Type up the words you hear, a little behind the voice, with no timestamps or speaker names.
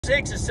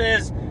6, it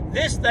says,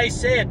 "This they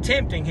said,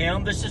 tempting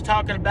him." This is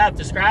talking about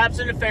the scribes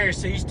and the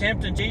Pharisees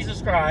tempting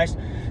Jesus Christ,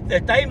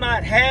 that they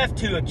might have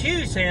to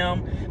accuse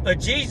him. But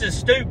Jesus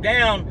stooped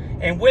down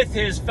and with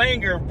his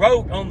finger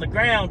wrote on the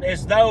ground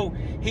as though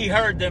he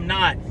heard them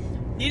not.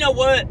 You know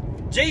what?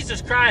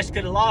 Jesus Christ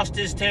could have lost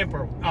his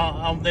temper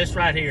on this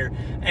right here.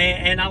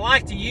 And I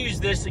like to use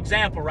this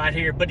example right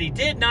here, but he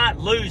did not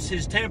lose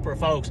his temper,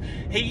 folks.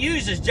 He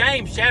uses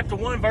James chapter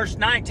 1, verse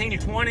 19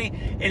 and 20,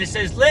 and it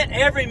says, "Let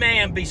every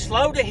man be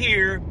slow to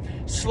hear,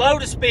 slow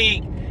to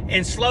speak,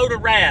 and slow to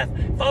wrath."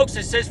 Folks,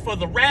 it says, "For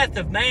the wrath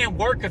of man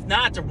worketh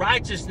not the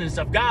righteousness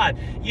of God."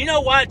 You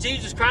know why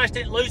Jesus Christ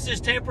didn't lose his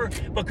temper?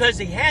 Because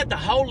he had the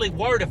holy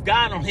word of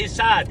God on his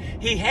side.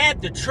 He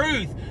had the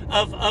truth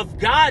of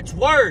God's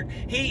word.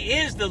 He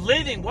is the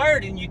living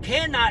word, and you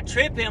cannot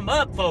trip him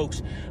up,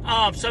 folks.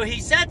 So he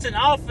sets an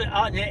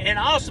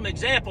awesome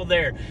example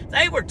there.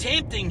 They were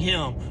tempting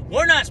him.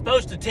 We're not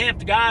supposed to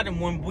tempt God, and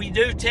when we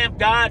do tempt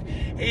God,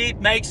 it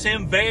makes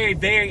him very,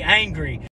 very angry.